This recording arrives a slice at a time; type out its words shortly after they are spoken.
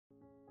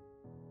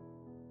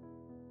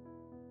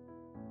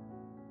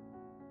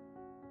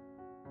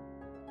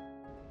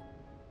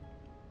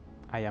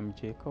I am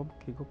Jacob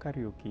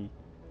Kigokariuki,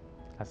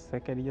 a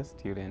second-year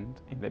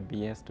student in the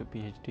BS to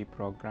PhD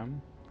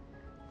program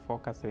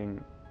focusing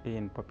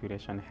in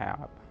population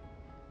health.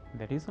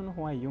 The reason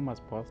why UMass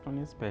Boston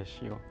is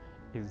special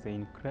is the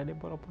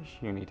incredible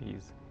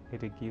opportunities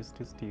it gives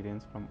to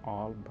students from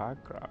all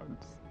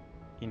backgrounds.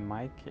 In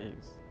my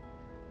case,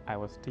 I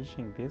was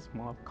teaching this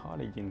small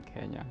college in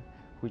Kenya,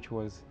 which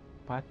was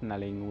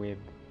partnering with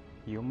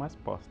UMass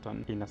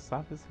Boston in a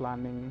service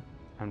learning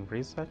and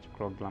research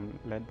program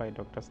led by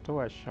Dr.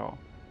 Stuart Shaw,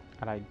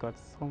 and I got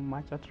so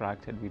much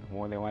attracted with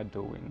what they were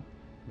doing.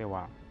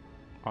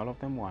 All of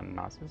them were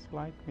nurses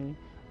like me,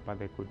 but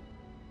they could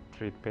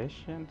treat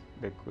patients,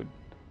 they could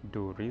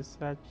do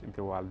research,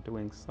 they were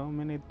doing so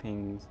many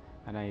things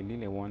that I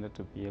really wanted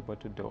to be able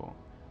to do.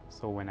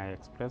 So when I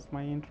expressed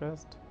my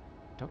interest,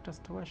 Dr.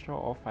 Stuart Shaw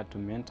offered to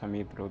mentor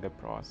me through the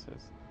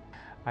process.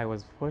 I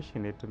was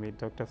fortunate to meet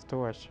Dr.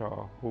 Stuart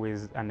Shaw, who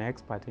is an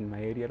expert in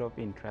my area of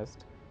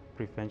interest,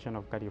 prevention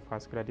of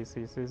cardiovascular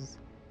diseases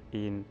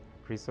in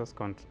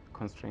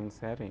resource-constrained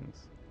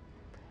settings.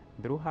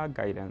 Through her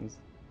guidance,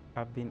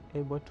 I've been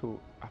able to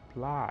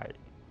apply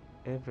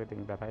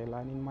everything that I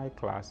learn in my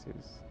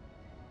classes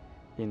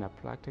in a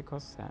practical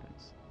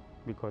sense,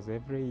 because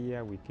every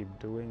year we keep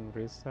doing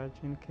research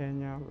in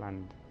Kenya,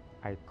 and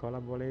I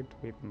collaborate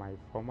with my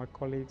former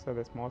colleagues at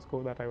the small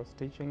school that I was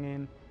teaching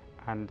in,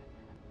 and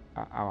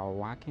our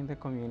work in the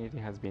community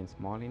has been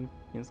small in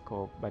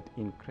scope, but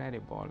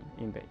incredible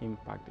in the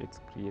impact it's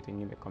creating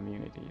in the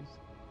communities.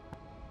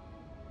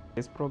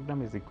 This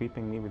program is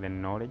equipping me with the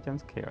knowledge and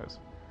skills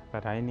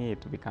that I need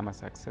to become a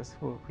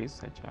successful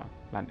researcher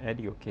and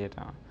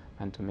educator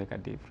and to make a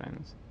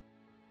difference.